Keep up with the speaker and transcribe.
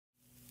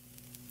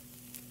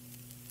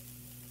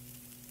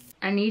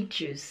I need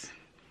juice.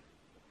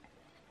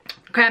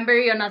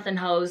 Cranberry or nothing,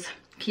 hoes.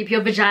 Keep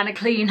your vagina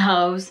clean,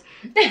 hoes.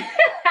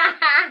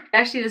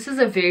 Actually, this is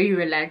a very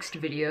relaxed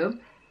video.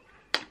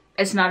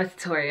 It's not a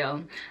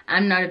tutorial.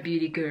 I'm not a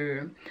beauty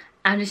guru.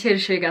 I'm just here to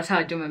show you guys how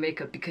I do my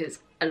makeup because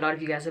a lot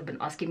of you guys have been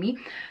asking me.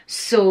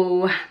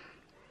 So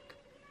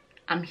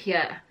I'm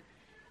here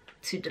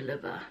to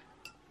deliver.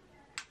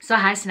 So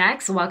hi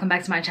snacks, welcome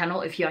back to my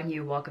channel. If you're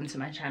new, welcome to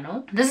my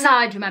channel. This is how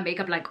I do my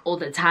makeup like all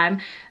the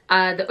time.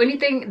 The only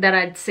thing that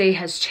I'd say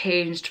has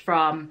changed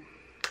from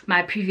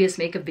my previous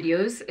makeup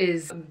videos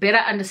is better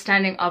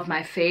understanding of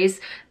my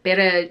face,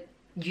 better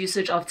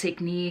usage of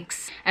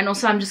techniques, and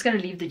also I'm just gonna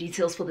leave the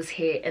details for this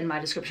hair in my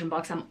description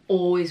box. I'm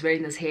always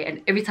wearing this hair,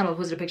 and every time I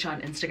post a picture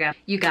on Instagram,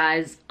 you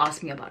guys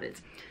ask me about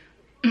it.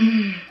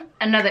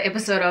 Another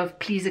episode of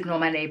please ignore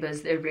my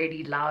neighbors, they're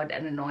really loud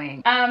and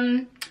annoying.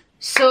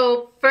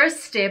 So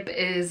first step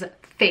is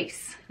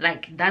face.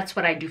 Like that's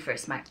what I do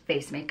first, my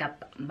face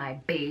makeup, my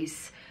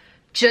base,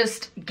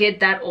 just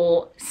get that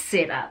all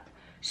set up.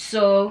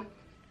 So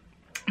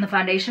the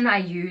foundation I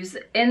use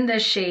in the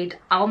shade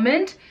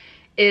Almond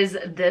is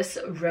this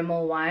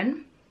Rimmel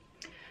one.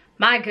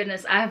 My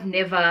goodness, I have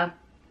never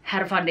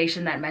had a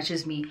foundation that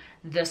matches me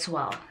this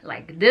well.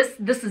 Like this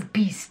is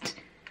beast.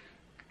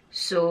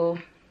 So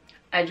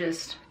I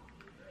just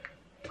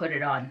put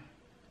it on.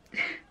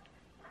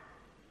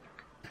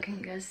 Can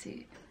you guys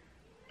see?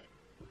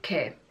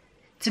 Okay,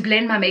 to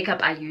blend my makeup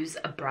I use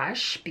a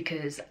brush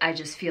because I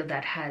just feel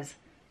that has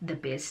the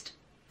best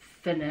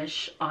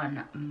finish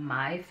on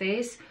my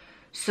face.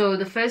 So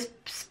the first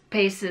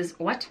space is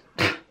what?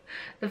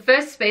 The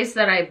first space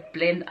that I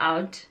blend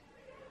out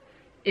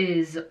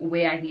is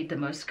where I need the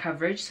most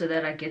coverage so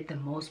that I get the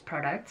most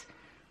product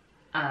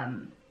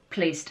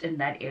placed in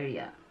that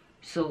area.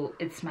 So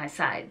it's my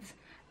sides,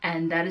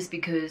 and that is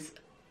because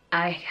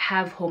I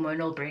have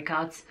hormonal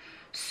breakouts,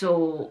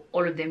 so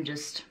all of them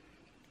just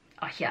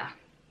are here,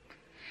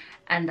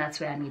 and that's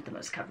where I need the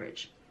most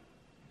coverage.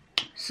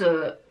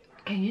 So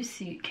can you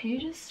see? Can you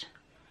just,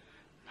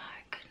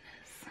 my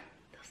goodness,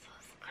 this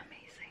is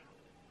amazing.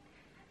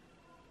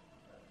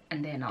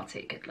 And then I'll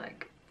take it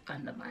like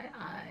under my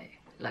eye,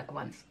 like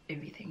once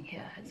everything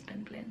here has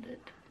been blended.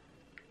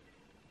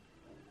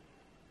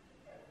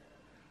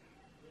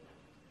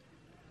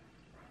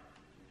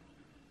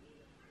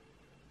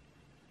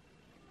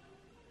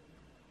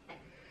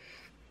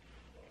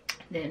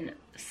 Then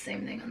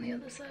same thing on the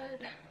other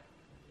side.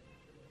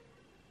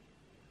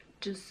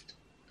 Just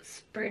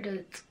spread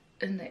it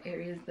in the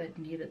areas that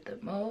need it the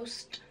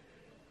most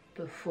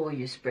before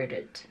you spread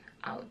it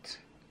out.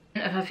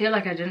 If I feel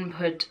like I didn't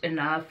put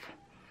enough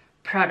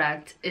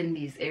product in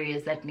these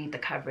areas that need the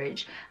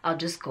coverage, I'll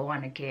just go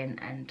on again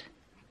and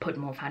put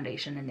more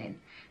foundation and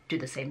then do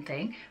the same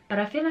thing. But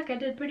I feel like I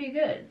did pretty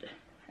good.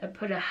 I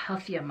put a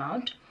healthy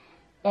amount,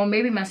 or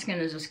maybe my skin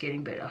is just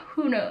getting better,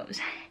 who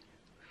knows.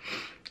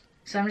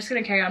 So I'm just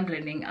gonna carry on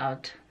blending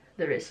out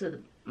the rest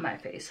of my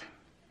face.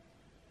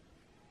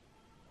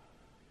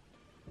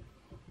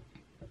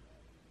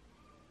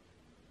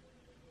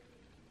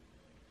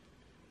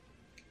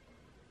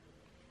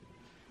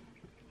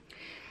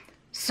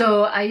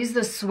 So I use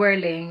the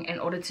swirling in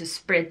order to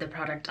spread the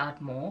product out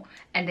more,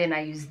 and then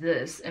I use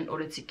this in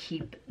order to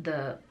keep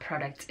the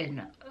product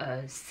in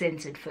a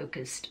centered,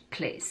 focused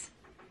place.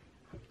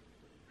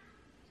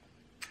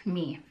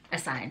 Me, a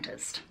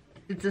scientist.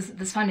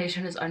 This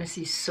foundation is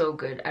honestly so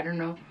good. I don't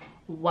know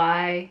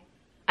why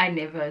I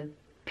never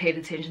paid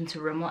attention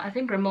to Rimmel. I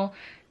think Rimmel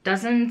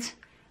doesn't,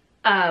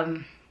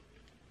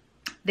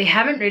 they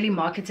haven't really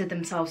marketed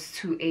themselves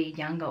to a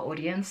younger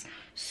audience.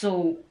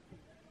 So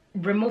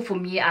Rimmel for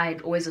me, I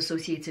had always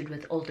associated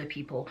with older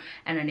people,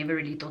 and I never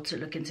really thought to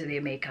look into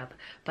their makeup,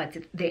 but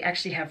they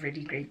actually have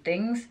really great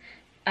things,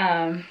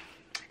 and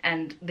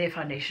their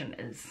foundation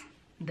is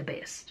the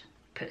best.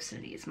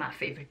 Personally, it's my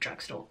favorite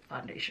drugstore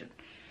foundation.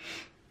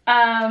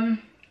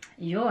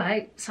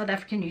 South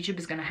African YouTube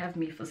is gonna have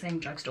me for saying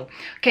drugstore.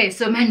 Okay,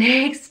 so my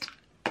next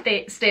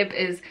step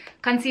is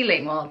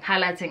concealing, well,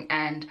 highlighting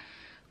and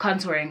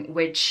contouring,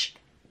 which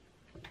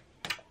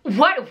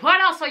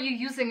what else are you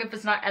using if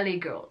it's not LA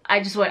Girl?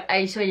 I just want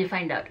you to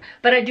find out.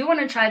 But I do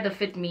want to try the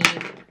Fit Me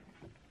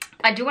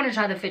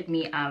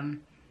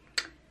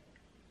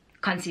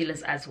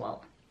concealers as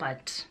well.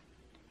 But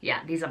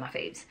yeah, these are my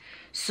faves.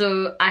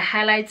 So I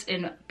highlight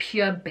in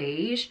pure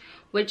beige,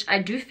 which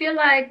I do feel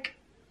like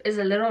is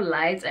a little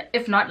light.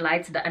 If not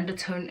light, the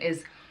undertone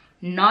is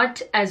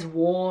not as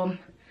warm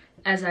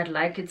as I'd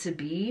like it to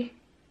be.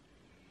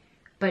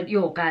 But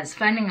yo guys,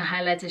 finding a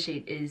highlighter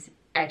shade is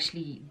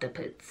actually the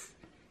pits.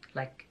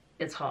 Like,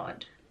 it's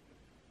hard.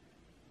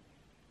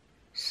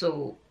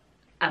 So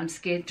I'm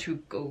scared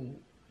to go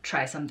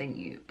try something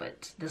new,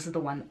 but this is the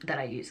one that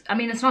I use. I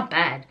mean, it's not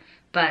bad,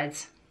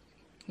 but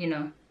you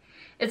know,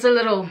 it's a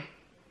little,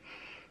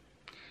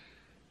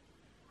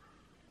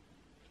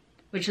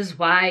 which is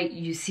why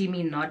you see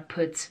me not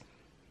put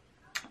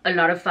a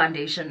lot of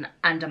foundation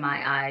under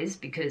my eyes,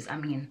 because I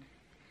mean,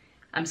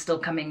 I'm still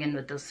coming in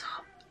with this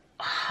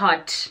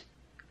hot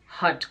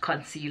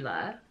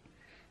concealer.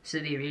 so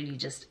there really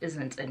just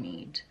isn't a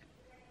need.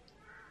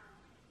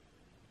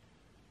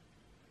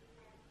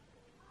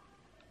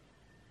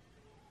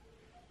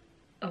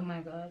 Oh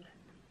my god.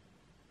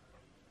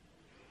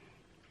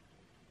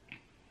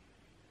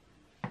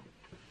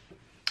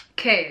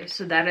 Okay,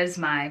 so that is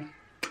my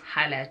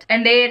highlight.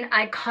 And then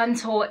I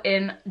contour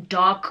in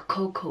dark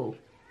cocoa.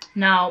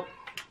 Now,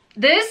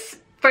 this,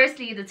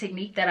 firstly, the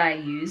technique that I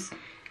use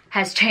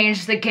has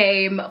changed the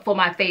game for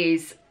my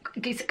face.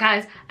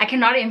 Guys, I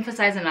cannot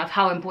emphasize enough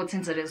how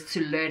important it is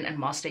to learn and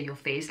master your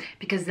face,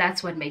 because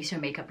that's what makes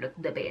your makeup look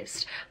the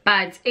best.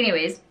 But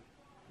anyways,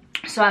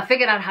 so I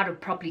figured out how to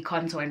properly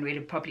contour and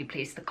really properly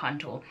place the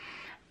contour.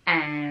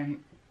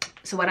 And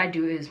so what I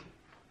do is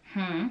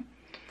and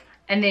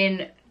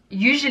then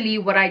usually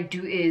what I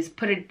do is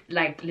put it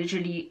like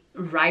literally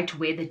right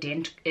where the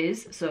dent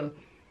is, so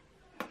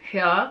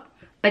here.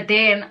 But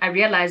then I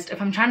realized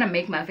if I'm trying to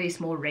make my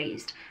face more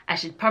raised, I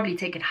should probably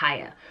take it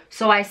higher.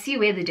 So I see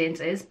where the dent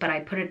is, but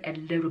I put it a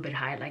little bit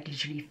higher, like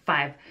literally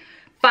 5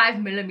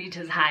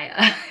 millimeters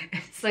higher.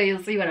 So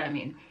you'll see what I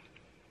mean.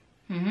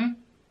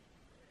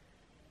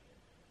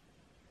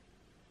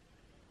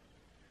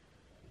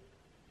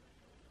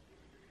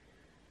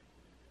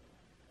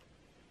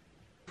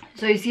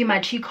 So you see my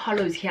cheek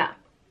hollows here,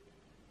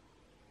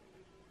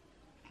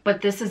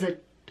 but this is a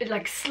bit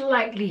like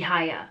slightly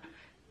higher.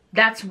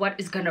 That's what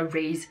is gonna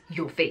raise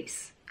your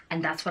face,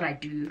 and that's what I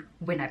do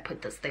when I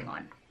put this thing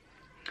on.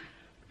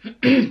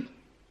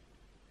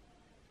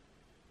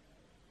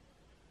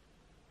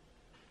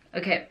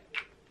 Okay,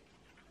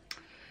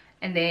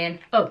 and then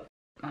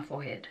my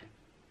forehead,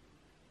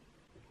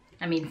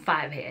 I mean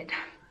 5 head.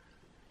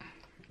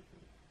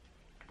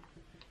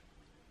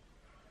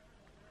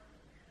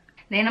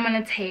 Then I'm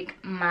gonna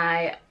take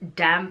my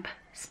damp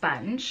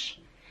sponge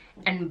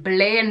and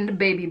blend,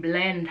 baby,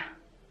 blend.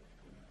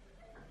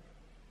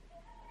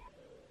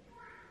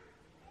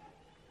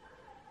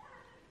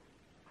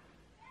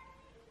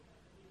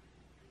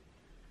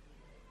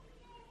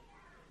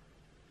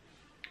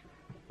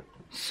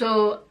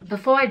 So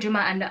before I do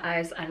my under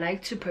eyes, I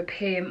like to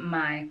prepare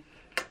my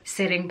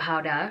setting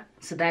powder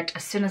so that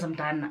as soon as I'm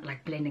done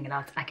like blending it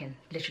out, I can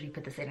literally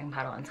put the setting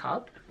powder on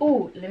top.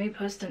 Oh, let me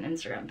post an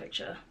Instagram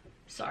picture.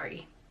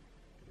 Sorry.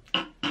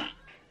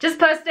 Just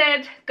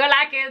posted. Go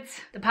like it.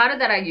 The powder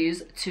that I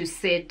use to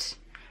set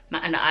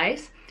my under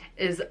eyes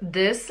is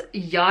this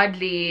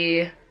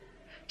Yardley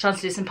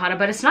translucent powder,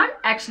 but it's not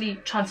actually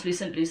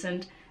translucent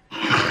lucent.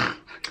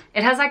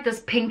 It has like this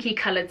pinky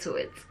color to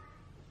it.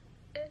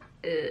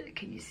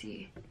 Can you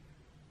see?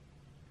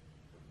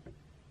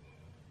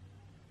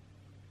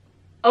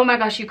 Oh my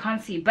gosh, you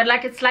can't see, but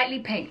like it's slightly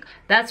pink.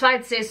 That's why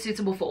it says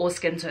suitable for all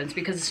skin tones,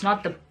 because it's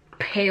not the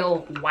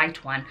pale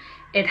white one.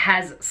 It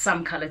has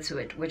some color to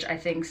it, which I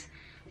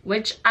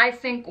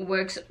think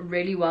works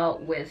really well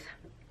with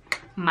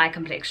my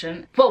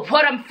complexion. But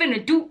what I'm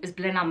finna do is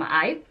blend out my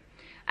eye.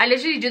 I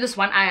literally do this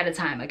one eye at a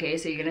time, okay?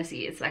 So you're gonna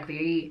see it's like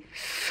very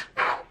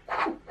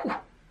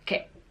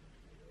okay.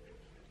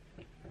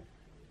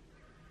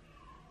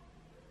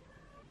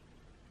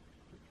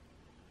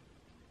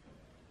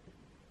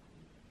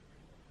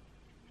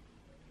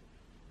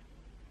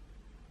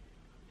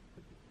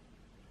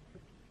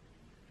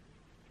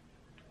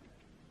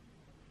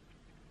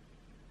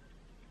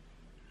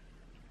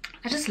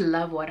 I just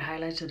love what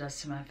highlighter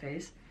does to my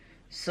face.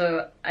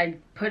 So I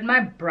put my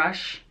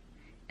brush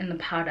in the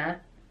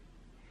powder,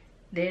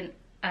 then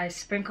I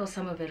sprinkle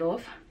some of it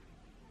off,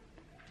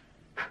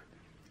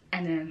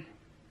 and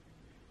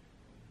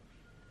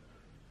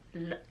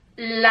then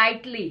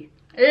lightly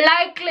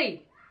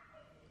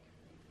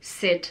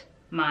set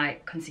my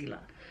concealer.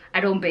 I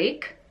don't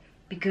bake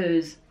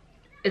because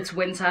it's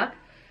winter,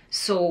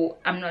 so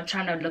I'm not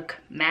trying to look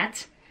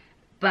matte,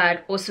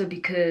 but also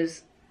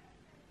because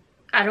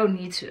I don't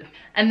need to.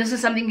 And this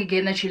is something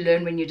again that you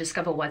learn when you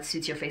discover what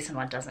suits your face and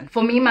what doesn't.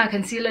 For me, my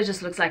concealer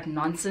just looks like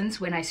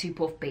nonsense when I sweep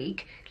off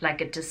bake.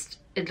 Like it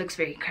looks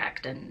very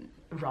cracked and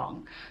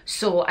wrong.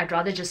 So I'd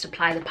rather just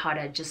apply the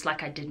powder just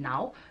like I did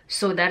now,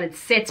 so that it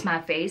sets my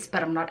face,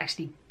 but I'm not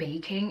actually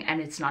baking and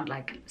it's not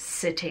like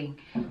sitting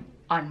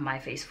on my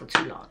face for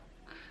too long,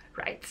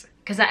 right?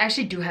 Because I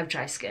actually do have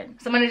dry skin.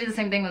 So I'm gonna do the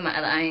same thing with my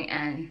other eye,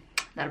 and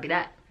that'll be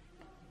that.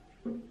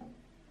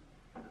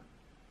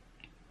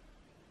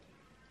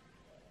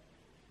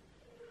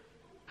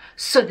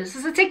 So this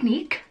is a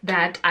technique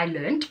that I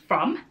learned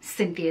from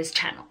Cynthia's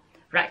channel,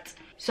 right?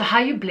 So how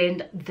you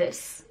blend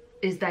this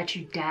is that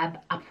you dab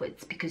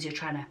upwards because you're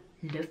trying to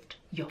lift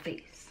your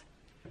face.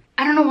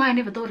 I don't know why I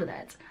never thought of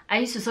that. I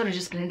used to sort of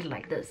just blend it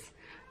like this,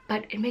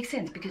 but it makes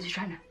sense because you're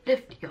trying to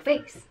lift your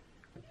face.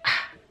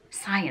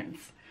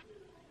 Science.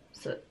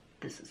 So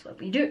this is what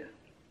we do.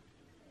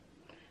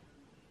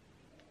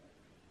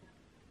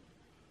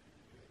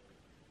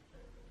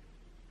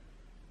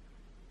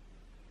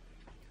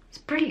 It's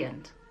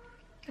brilliant.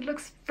 It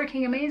looks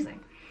freaking amazing.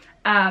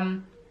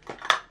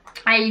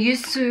 I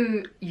used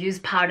to use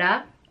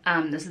powder.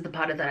 This is the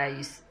powder that I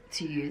used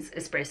to use,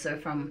 espresso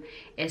from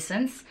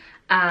Essence.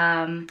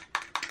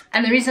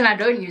 And the reason I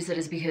don't use it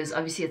is because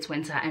obviously it's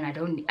winter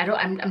and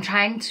I'm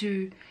trying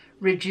to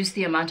reduce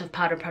the amount of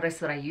powder products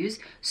that I use.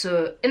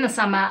 So in the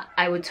summer,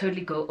 I would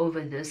totally go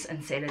over this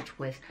and set it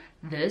with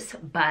this,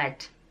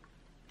 but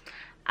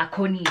I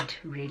can't need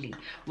really.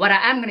 What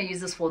I am going to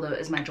use this for though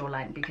is my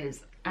jawline,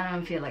 because I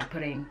don't feel like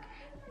putting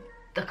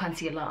the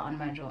concealer on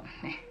my jaw.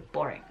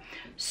 Boring.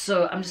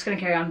 So I'm just going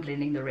to carry on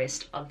blending the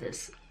rest of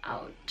this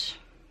out.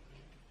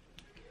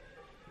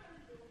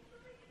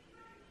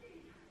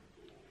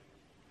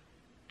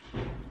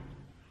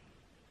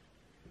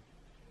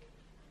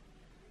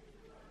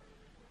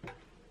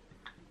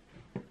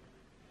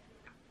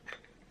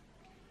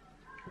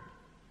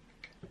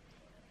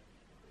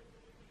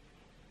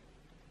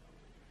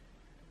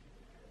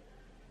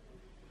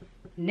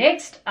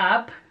 Next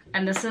up,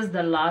 and this is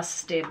the last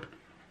step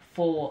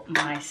for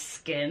my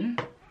skin,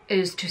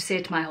 is to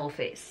set my whole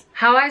face.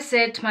 How I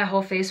set my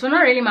whole face, well,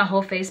 not really my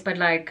whole face, but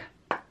like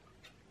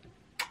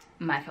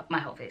my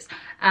whole face.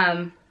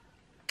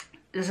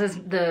 This is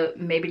the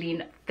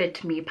Maybeline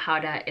Fit Me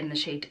powder in the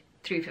shade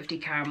 350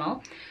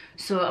 Caramel.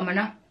 So I'm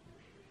gonna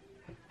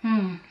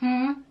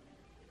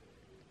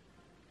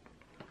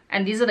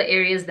and these are the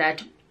areas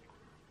that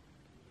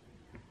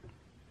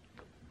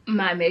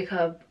my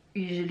makeup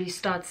usually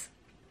starts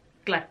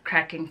like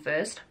cracking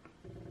first.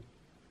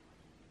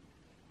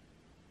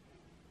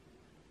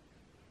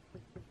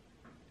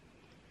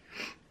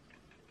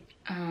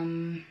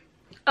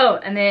 Oh,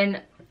 and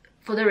then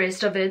for the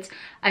rest of it,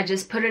 I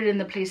just put it in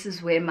the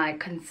places where my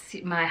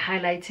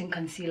highlighting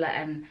concealer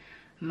and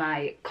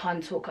my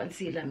contour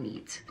concealer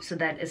meet, so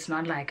that it's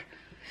not like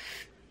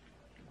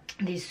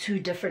these two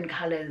different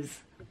colors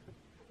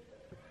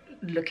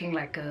looking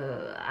like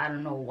a I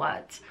don't know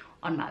what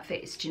on my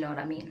face. Do you know what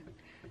I mean?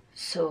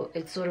 So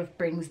it sort of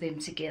brings them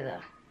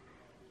together.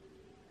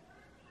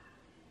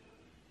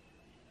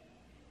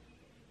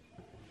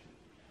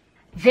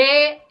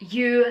 There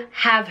you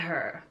have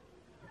her.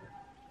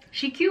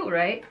 She cute,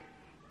 right?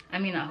 I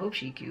mean, I hope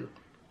she cute.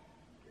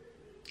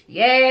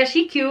 Yeah,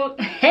 she cute.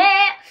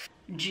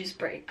 Juice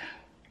break.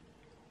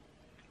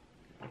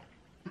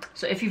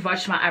 So if you've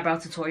watched my eyebrow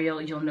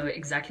tutorial, you'll know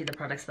exactly the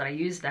products that I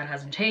use. That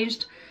hasn't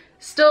changed.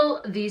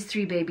 Still these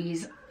three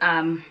babies.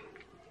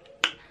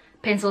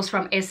 Pencils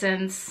from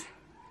Essence.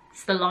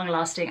 It's the long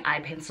lasting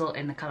eye pencil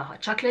in the color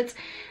Hot Chocolate,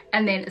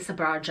 and then it's a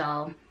brow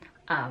gel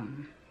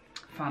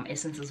from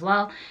Essence as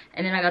well.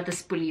 And then I got the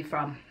spoolie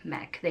from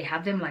MAC. They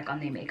have them like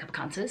on their makeup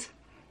counters.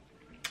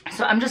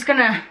 So I'm just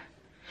gonna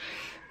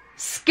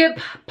skip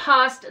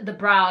past the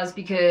brows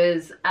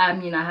because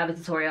you know, I have a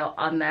tutorial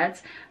on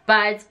that.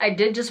 But I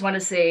did just want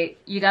to say,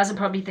 you guys are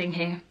probably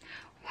thinking,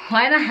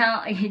 why the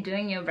hell are you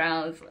doing your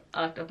brows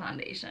after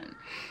foundation?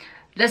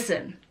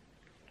 Listen,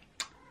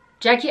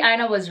 Jackie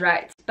Aina was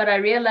right, but I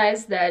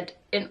realized that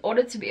in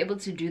order to be able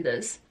to do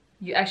this,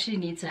 you actually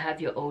need to have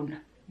your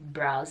own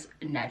brows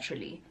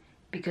naturally,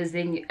 because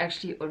then you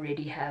actually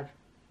already have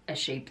a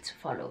shape to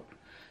follow.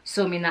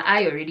 So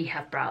I already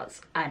have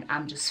brows and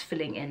I'm just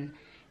filling in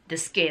the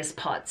scarce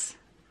parts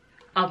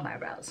of my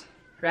brows,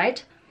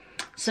 right?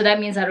 So that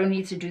means I don't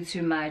need to do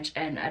too much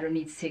and I don't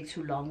need to take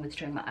too long with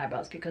doing my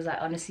eyebrows, because I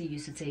honestly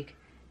used to take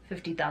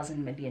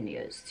 50,000 million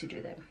years to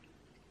do them.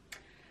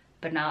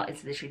 But now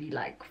it's literally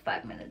like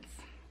 5 minutes.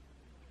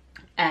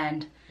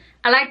 And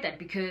I like that,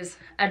 because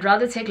I'd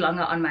rather take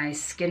longer on my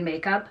skin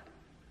makeup,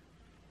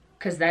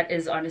 because that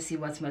is honestly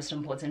what's most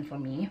important for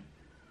me.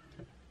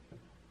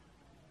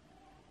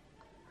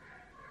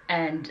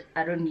 And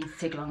I don't need to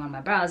take long on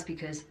my brows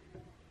because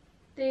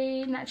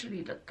they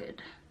naturally look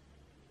good.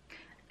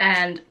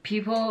 And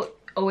people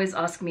always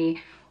ask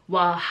me,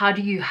 well, how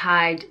do you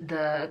hide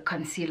the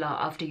concealer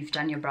after you've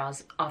done your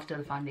brows after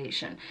the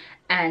foundation?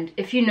 And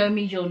if you know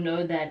me, you'll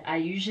know that I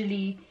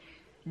usually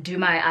do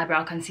my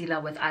eyebrow concealer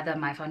with either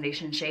my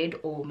foundation shade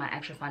or my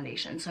actual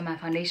foundation. So my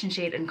foundation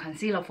shade in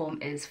concealer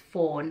form is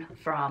Fawn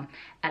from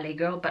LA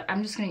Girl, but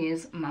I'm just gonna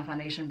use my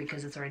foundation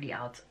because it's already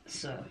out.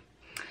 So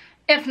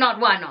if not,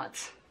 why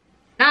not?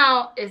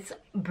 Now it's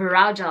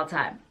brow gel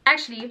time.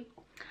 Actually,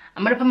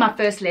 I'm gonna put my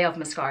first layer of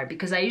mascara,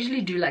 because I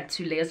usually do like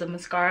 2 layers of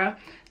mascara,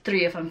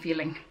 3 if I'm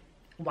feeling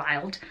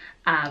wild.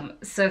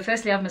 So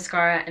first layer of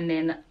mascara, and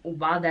then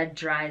while that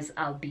dries,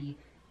 I'll be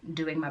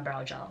doing my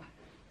brow gel.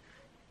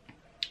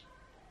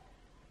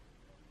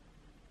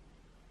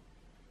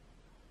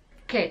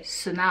 Okay,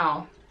 so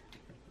now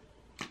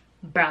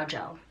brow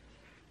gel.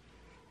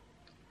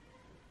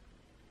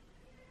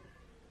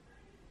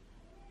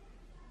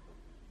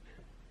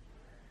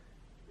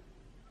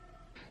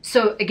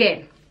 So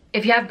again,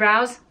 if you have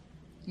brows,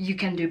 you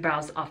can do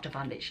brows after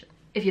foundation.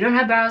 If you don't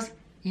have brows,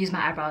 use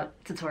my eyebrow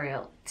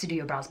tutorial to do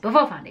your brows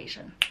before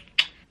foundation.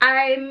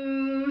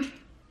 I'm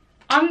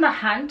on the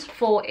hunt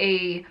for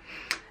a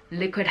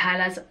liquid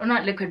highlighter, or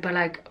not liquid, but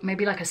like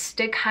maybe like a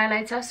stick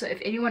highlighter. So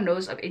if anyone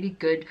knows of any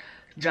good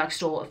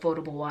drugstore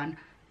affordable one,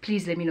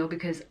 please let me know,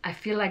 because I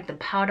feel like the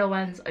powder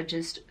ones are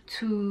just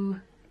too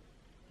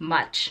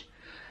much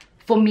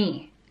for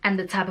me and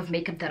the type of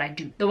makeup that I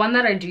do. The one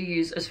that I do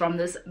use is from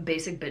this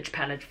Basic Bitch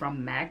palette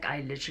from MAC.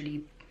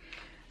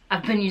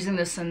 I've been using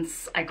this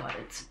since I got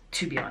it.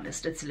 to be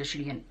honest. It's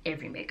literally in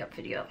every makeup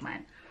video of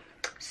mine.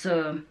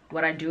 So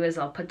what I do is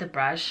I'll put the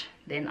brush,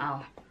 then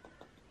I'll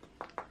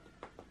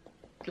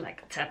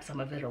like tap some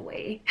of it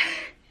away.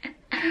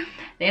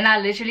 Then I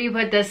literally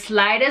put the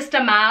slightest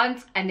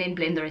amount and then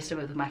blend the rest of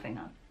it with my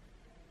finger.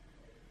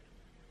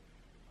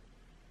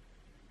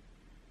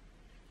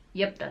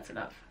 Yep, that's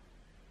enough.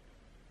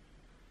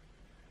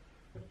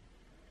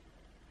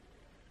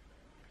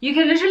 You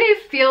can literally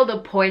feel the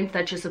point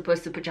that you're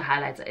supposed to put your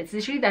highlighter. It's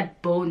literally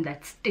that bone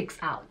that sticks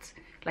out.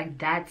 Like,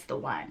 that's the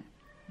one.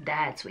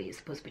 That's where you're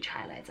supposed to put your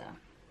highlighter.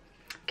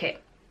 Okay.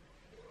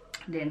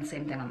 Then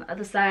same thing on the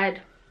other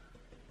side.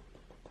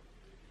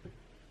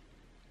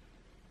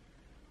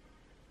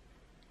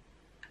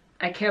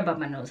 I care about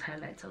my nose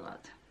highlights a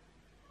lot.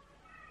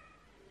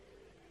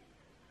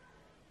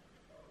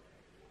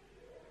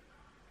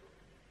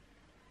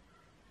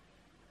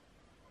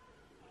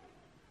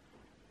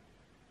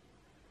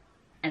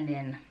 And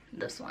then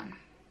this one.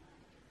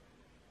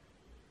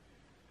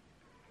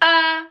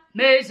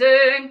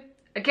 Amazing.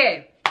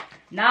 Okay,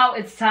 now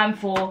it's time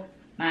for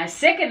my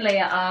second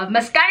layer of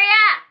mascara.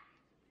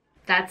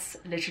 That's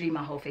literally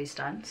my whole face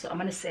done, so I'm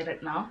gonna set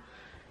it now.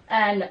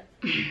 And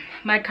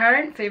my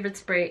current favorite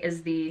spray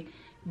is the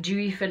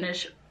Dewy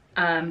Finish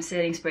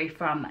setting spray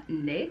from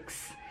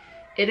NYX.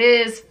 It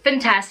is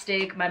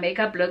fantastic. My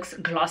makeup looks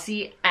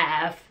glossy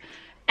AF,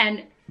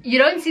 and you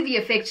don't see the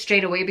effect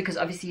straight away because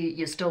obviously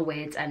you're still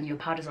wet and your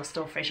powders are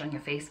still fresh on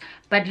your face.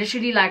 But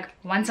literally, like,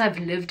 once I've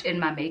lived in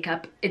my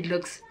makeup, it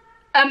looks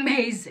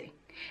amazing.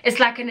 It's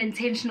like an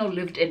intentional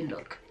lived in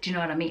look. Do you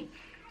know what I mean?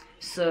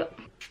 So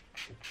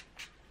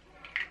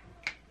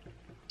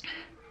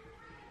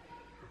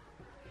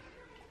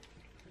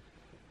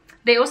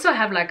they also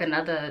have like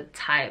another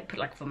type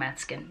like for matte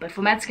skin, but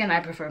for matte skin I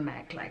prefer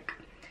MAC. Like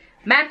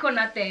MAC or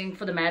nothing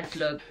for the matte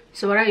look.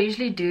 So what I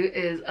usually do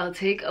is I'll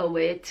take a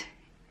wet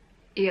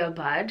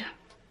earbud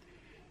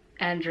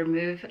and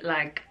remove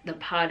like the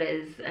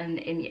powders and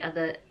any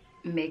other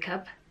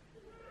makeup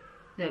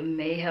that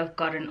may have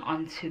gotten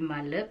onto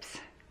my lips.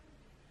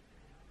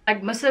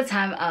 Like most of the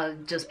time I'll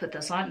just put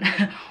this on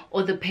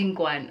or the pink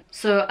one.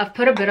 So I've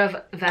put a bit of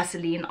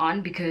Vaseline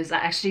on because I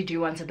actually do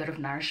want a bit of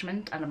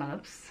nourishment under my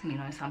lips, you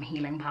know, some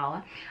healing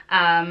power.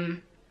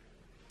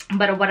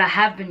 But what I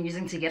have been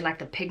using to get like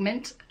the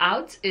pigment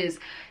out is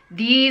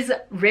these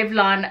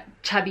Revlon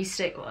chubby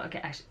stick, well,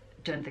 okay, I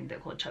don't think they're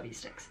called chubby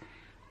sticks,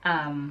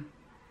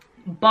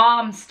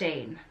 balm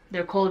stain.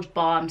 They're called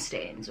balm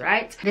stains,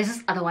 right? There's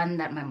this other one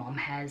that my mom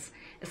has.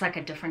 It's like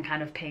a different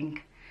kind of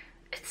pink.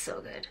 It's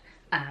so good.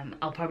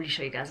 I'll probably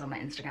show you guys on my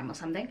Instagram or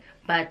something,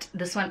 but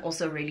this one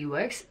also really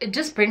works. It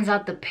just brings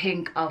out the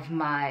pink of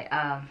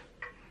my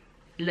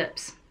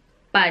lips,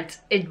 but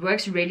it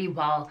works really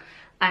well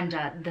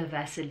under the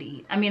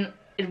Vaseline. I mean,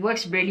 it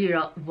works really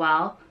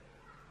well.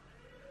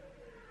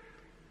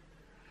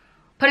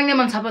 Putting them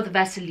on top of the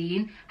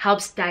Vaseline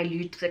helps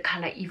dilute the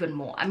color even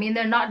more. I mean,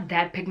 they're not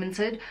that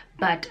pigmented,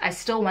 but I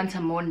still want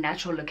a more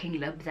natural looking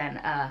lip than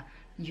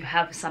you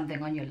have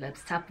something on your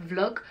lips type of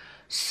look.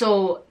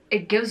 So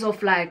it gives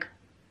off like,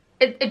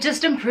 it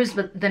just improves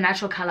the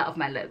natural color of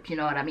my lip, you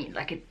know what I mean?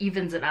 Like it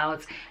evens it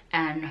out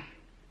and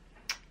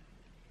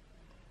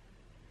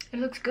it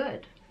looks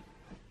good.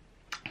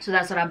 So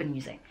that's what I've been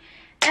using.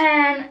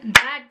 And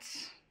that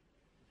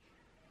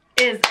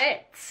is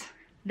it.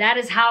 That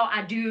is how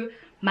I do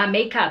my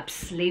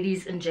makeups,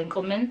 ladies and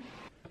gentlemen.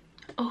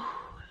 Oh,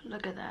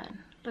 look at that.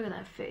 Look at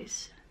that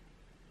face.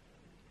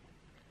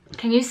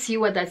 Can you see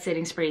what that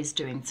setting spray is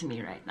doing to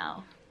me right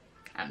now?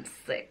 I'm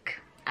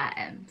sick. I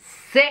am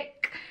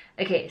sick.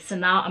 Okay, so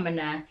now I'm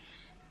gonna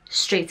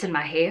straighten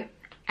my hair,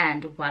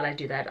 and while I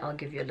do that, I'll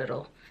give you a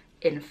little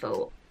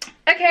info.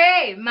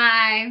 Okay,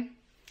 my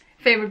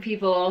favorite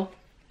people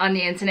on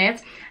the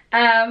internet.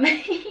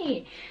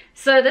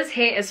 So this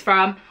hair is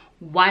from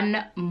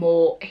One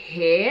More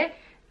Hair.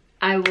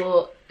 I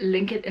will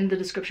link it in the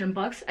description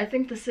box. I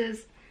think this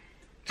is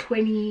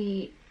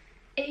 28,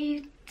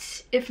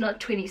 if not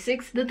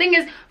 26. The thing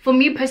is, for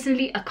me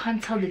personally, I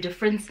can't tell the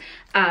difference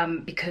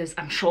because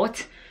I'm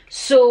short.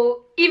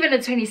 So even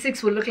a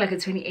 26 will look like a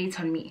 28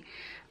 on me.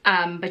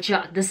 But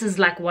yeah, this is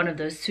like one of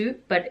those two,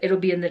 but it'll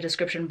be in the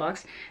description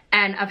box.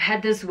 And I've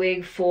had this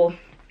wig for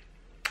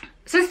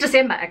since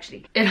December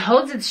actually. It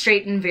holds it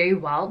straightened very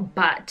well,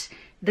 but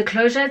the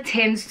closure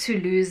tends to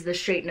lose the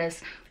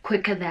straightness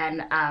quicker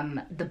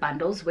than the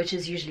bundles, which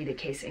is usually the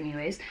case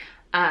anyways.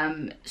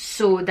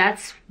 So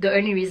that's the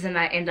only reason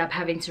I end up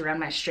having to run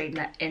my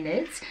straightener in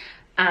it.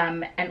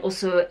 And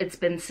also it's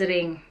been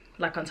sitting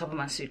like on top of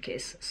my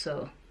suitcase,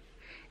 so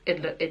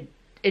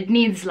it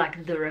needs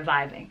like the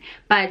reviving.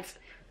 But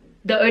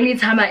the only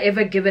time I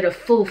ever give it a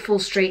full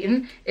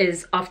straighten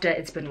is after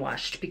it's been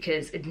washed,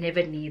 because it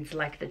never needs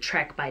like the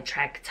track by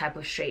track type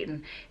of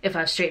straighten if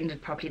I've straightened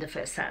it properly the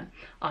first time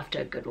after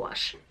a good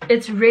wash.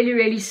 It's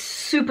really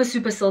super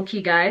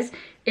silky, guys.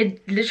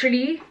 It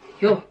literally,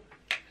 yo,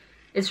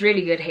 it's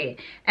really good hair,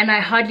 and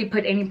I hardly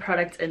put any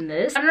product in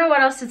this. I don't know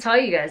what else to tell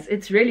you guys.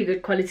 It's really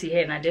good quality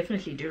hair, and I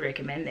definitely do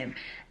recommend them.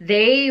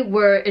 They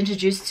were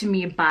introduced to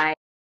me by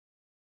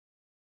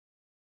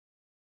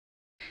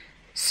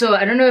So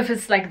I don't know if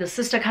it's like the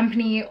sister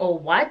company or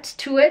what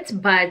to it,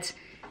 but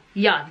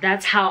yeah,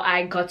 that's how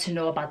I got to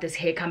know about this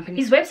hair company.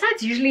 These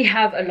websites usually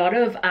have a lot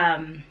of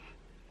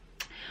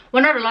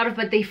well, not a lot of,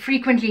 but they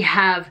frequently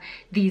have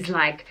these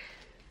like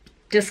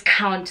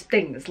discount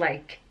things,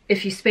 like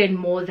if you spend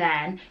more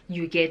than,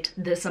 you get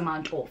this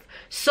amount off.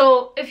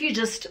 So if you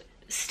just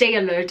stay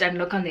alert and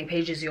look on their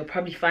pages, you'll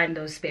probably find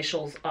those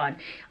specials on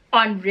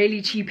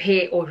really cheap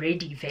hair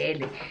already,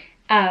 fairly.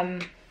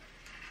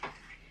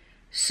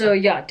 So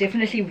yeah,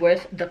 definitely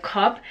worth the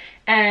cop.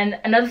 And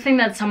another thing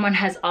that someone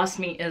has asked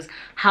me is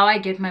how I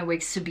get my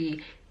wigs to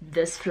be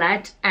this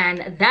flat,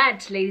 and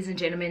that, ladies and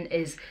gentlemen,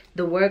 is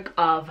the work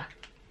of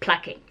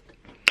plucking.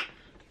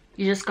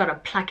 You just gotta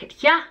pluck it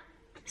here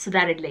so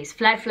that it lays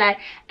flat,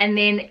 and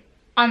then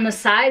on the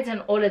sides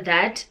and all of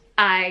that,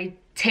 I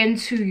tend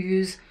to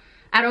use,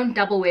 I don't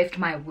double weft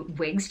my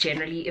wigs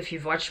generally, if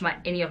you've watched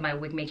any of my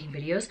wig making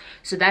videos,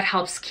 so that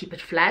helps keep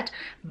it flat.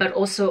 But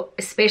also,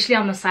 especially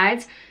on the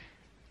sides,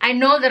 I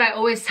know that I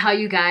always tell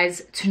you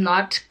guys to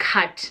not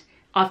cut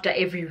after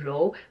every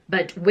row,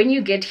 but when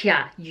you get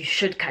here, you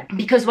should cut,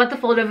 because what the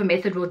fold over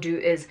method will do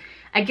is,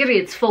 I get it,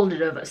 it's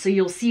folded over, so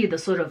you'll see the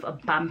sort of a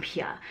bump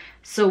here.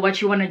 So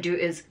what you want to do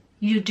is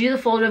you do the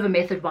fold over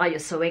method while you're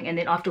sewing, and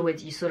then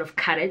afterwards you sort of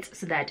cut it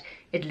so that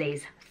it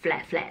lays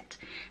flat,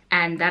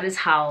 and that is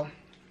how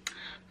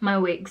my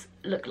wigs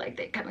look like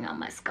they're coming on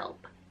my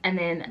scalp. And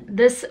then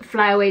this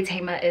flyaway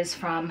tamer is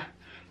from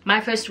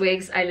My First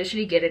Wigs. I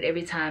literally get it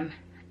every time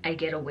I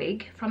get a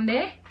wig from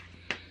there,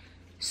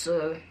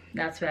 so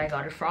that's where I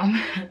got it from,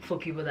 for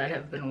people that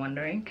have been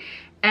wondering.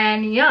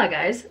 And yeah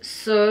guys,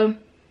 so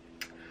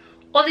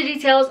all the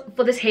details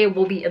for this hair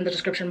will be in the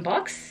description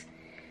box.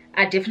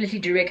 I definitely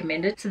do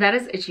recommend it. So that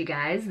is it, you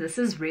guys. This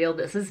is real,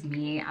 this is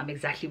me. I'm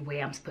exactly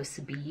where I'm supposed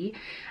to be.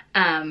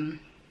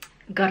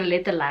 Gotta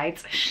let the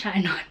lights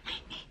shine on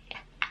me.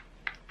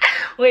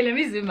 Wait, let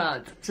me zoom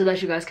out so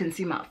that you guys can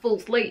see my full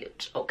sleeve.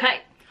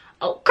 Okay,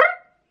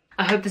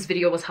 I hope this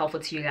video was helpful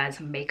to you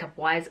guys makeup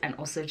wise, and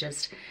also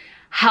just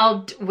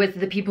helped with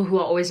the people who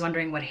are always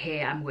wondering what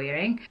hair I'm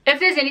wearing. If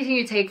there's anything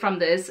you take from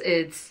this,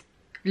 it's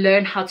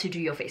learn how to do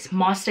your face,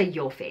 master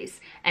your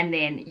face, and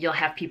then you'll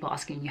have people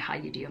asking you how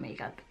you do your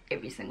makeup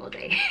every single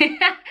day.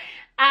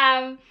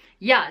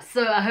 Yeah,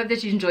 so I hope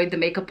that you enjoyed the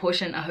makeup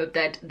portion. I hope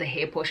that the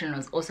hair portion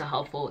was also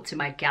helpful to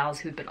my gals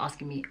who've been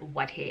asking me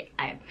what hair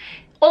I'm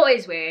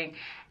always wearing.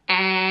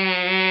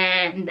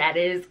 And that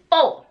is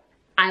all.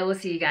 I will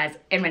see you guys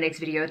in my next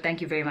video. Thank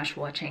you very much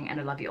for watching, and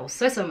I love you all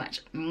so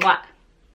much. Mwah.